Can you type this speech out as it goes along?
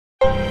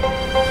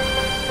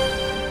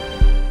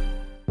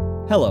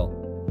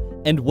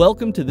Hello, and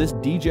welcome to this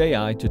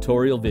DJI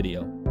tutorial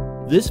video.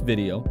 This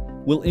video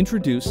will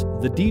introduce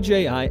the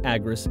DJI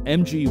Agras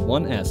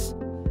MG1S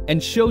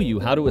and show you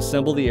how to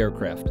assemble the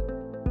aircraft.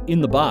 In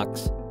the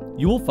box,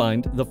 you will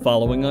find the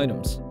following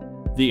items: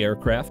 the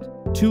aircraft,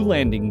 2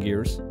 landing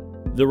gears,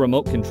 the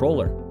remote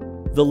controller,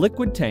 the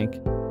liquid tank,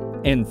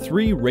 and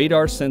 3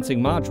 radar sensing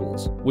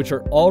modules, which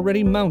are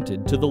already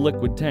mounted to the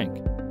liquid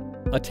tank.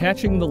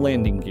 Attaching the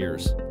landing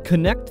gears,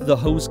 connect the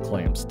hose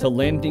clamps to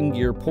landing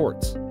gear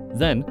ports.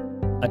 Then,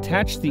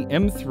 attach the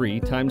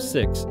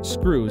M3x6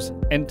 screws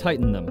and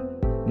tighten them.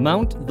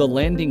 Mount the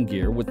landing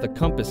gear with the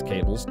compass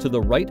cables to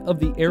the right of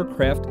the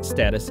aircraft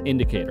status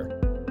indicator.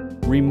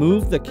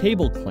 Remove the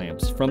cable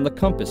clamps from the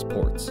compass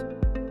ports.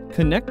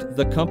 Connect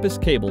the compass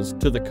cables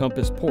to the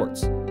compass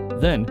ports.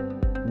 Then,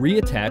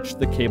 reattach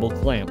the cable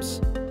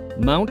clamps.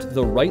 Mount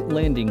the right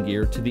landing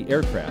gear to the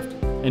aircraft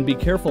and be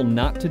careful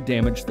not to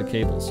damage the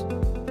cables.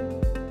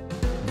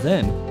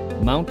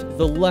 Then, mount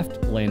the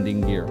left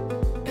landing gear.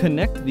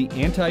 Connect the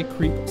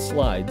anti-creep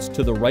slides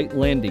to the right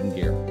landing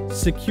gear.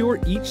 Secure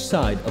each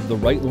side of the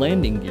right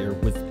landing gear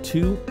with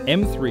 2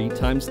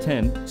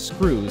 M3x10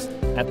 screws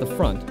at the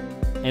front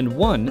and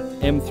 1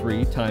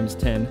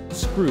 M3x10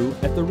 screw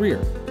at the rear.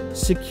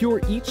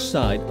 Secure each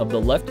side of the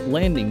left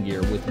landing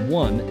gear with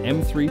 1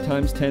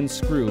 M3x10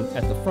 screw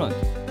at the front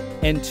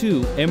and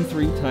 2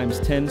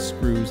 M3x10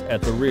 screws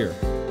at the rear.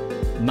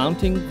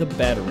 Mounting the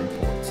battery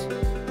ports.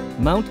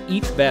 Mount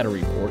each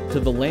battery port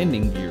to the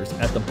landing gears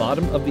at the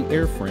bottom of the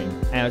airframe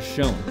as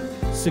shown.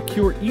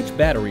 Secure each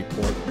battery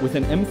port with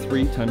an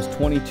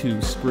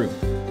M3x22 screw.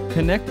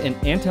 Connect an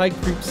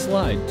anti-creep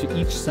slide to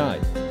each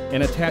side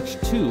and attach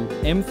 2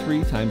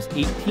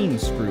 M3x18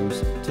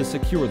 screws to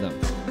secure them.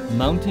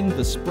 Mounting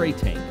the spray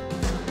tank.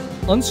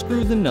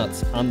 Unscrew the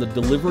nuts on the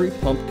delivery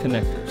pump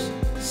connectors.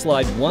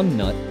 Slide one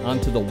nut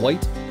onto the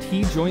white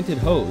T-jointed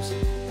hose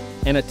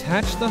and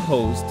attach the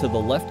hose to the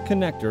left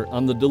connector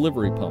on the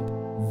delivery pump.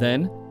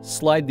 Then,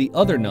 slide the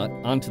other nut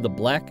onto the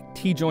black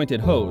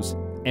T-jointed hose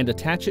and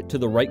attach it to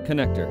the right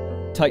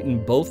connector.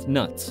 Tighten both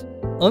nuts.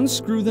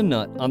 Unscrew the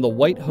nut on the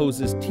white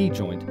hose's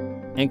T-joint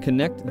and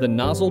connect the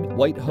nozzled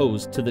white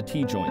hose to the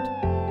T-joint.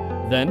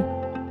 Then,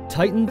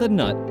 tighten the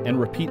nut and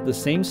repeat the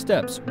same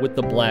steps with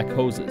the black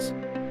hoses.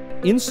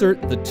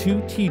 Insert the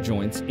 2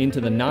 T-joints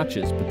into the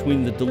notches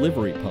between the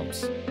delivery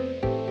pumps.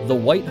 The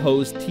white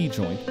hose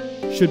T-joint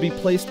should be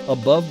placed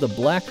above the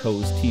black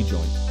hose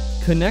T-joint.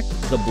 Connect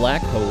the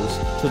black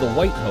hose to the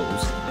white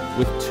hose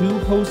with 2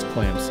 hose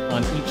clamps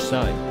on each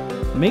side.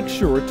 Make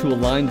sure to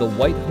align the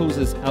white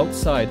hoses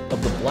outside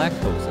of the black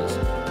hoses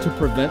to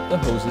prevent the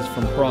hoses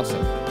from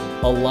crossing.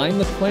 Align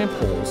the clamp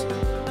holes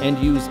and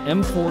use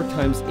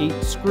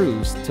M4x8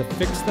 screws to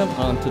fix them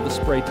onto the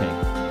spray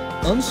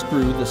tank.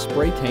 Unscrew the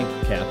spray tank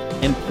cap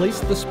and place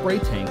the spray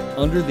tank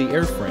under the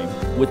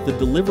airframe with the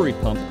delivery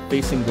pump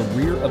facing the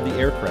rear of the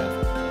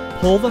aircraft.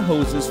 Pull the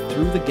hoses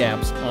through the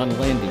gaps on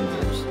landing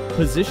gears.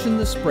 Position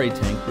the spray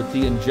tank with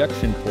the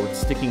injection port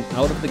sticking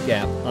out of the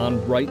gap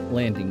on right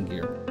landing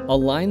gear.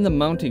 Align the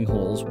mounting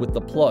holes with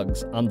the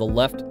plugs on the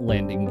left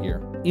landing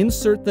gear.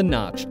 Insert the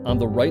notch on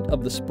the right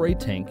of the spray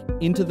tank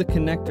into the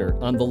connector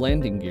on the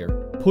landing gear.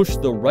 Push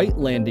the right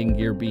landing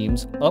gear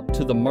beams up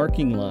to the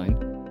marking line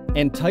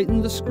and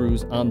tighten the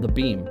screws on the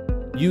beam.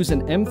 Use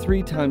an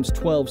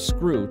M3x12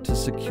 screw to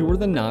secure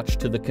the notch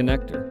to the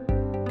connector.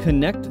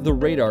 Connect the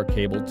radar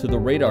cable to the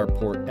radar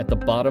port at the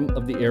bottom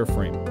of the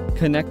airframe.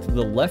 Connect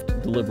the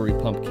left delivery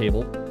pump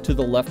cable to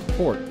the left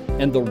port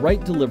and the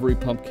right delivery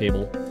pump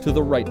cable to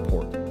the right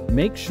port.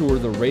 Make sure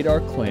the radar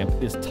clamp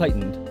is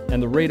tightened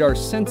and the radar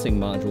sensing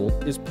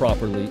module is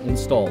properly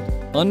installed.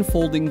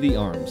 Unfolding the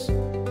arms.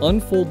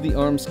 Unfold the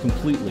arms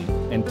completely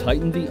and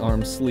tighten the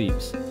arm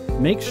sleeves.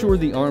 Make sure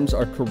the arms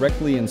are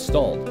correctly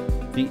installed.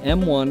 The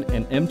M1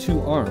 and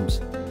M2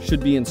 arms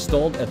should be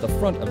installed at the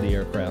front of the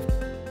aircraft,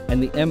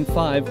 and the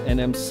M5 and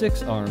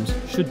M6 arms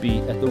should be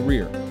at the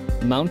rear.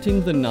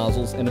 Mounting the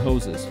nozzles and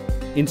hoses.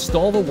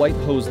 Install the white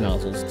hose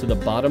nozzles to the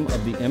bottom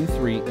of the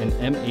M3 and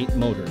M8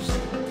 motors.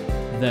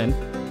 Then,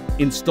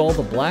 install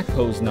the black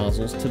hose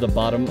nozzles to the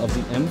bottom of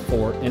the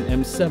M4 and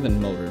M7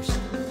 motors.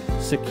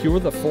 Secure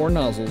the 4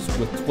 nozzles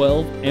with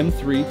 12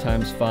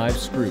 M3x5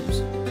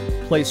 screws.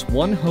 Place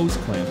 1 hose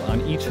clamp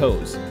on each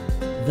hose.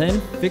 Then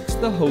fix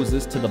the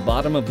hoses to the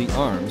bottom of the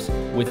arms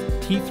with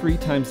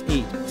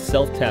T3x8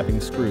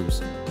 self-tapping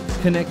screws.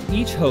 Connect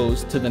each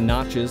hose to the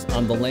notches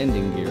on the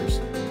landing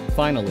gears.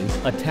 Finally,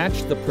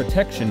 attach the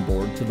protection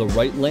board to the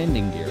right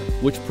landing gear,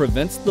 which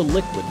prevents the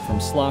liquid from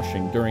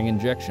sloshing during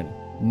injection.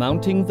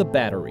 Mounting the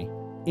battery.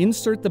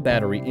 Insert the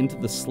battery into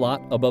the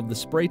slot above the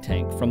spray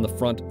tank from the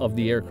front of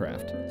the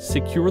aircraft.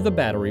 Secure the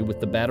battery with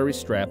the battery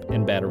strap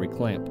and battery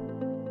clamp.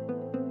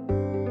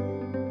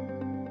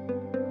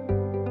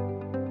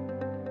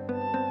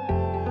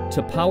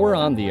 To power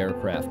on the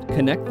aircraft,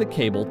 connect the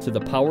cable to the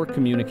power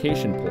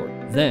communication port.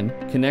 Then,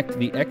 connect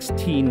the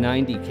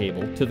XT90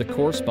 cable to the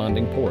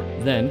corresponding port.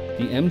 Then,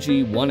 the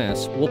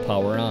MG1S will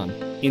power on.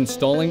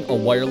 Installing a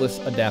wireless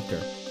adapter.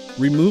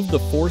 Remove the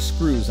 4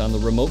 screws on the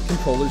remote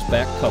controller's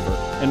back cover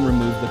and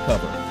remove the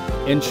cover.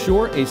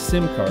 Ensure a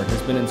SIM card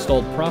has been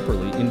installed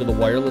properly into the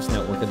wireless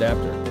network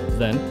adapter.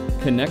 Then,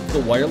 connect the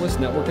wireless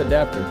network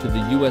adapter to the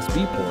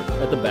USB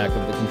port at the back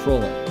of the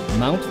controller.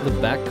 Mount the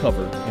back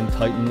cover and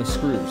tighten the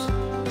screws.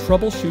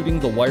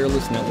 Troubleshooting the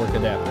wireless network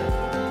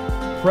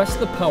adapter. Press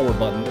the power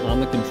button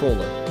on the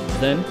controller.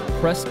 Then,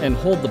 press and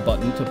hold the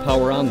button to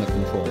power on the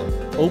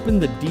controller. Open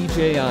the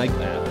DJI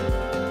app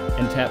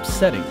and tap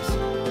Settings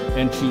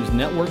and choose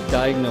Network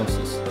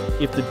Diagnosis.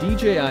 If the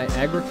DJI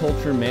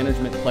Agriculture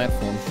Management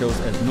Platform shows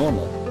as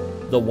normal,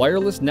 the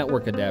wireless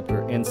network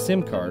adapter and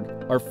SIM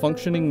card are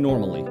functioning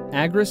normally.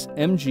 Agras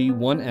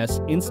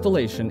MG1S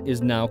installation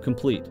is now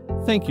complete.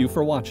 Thank you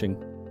for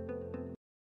watching.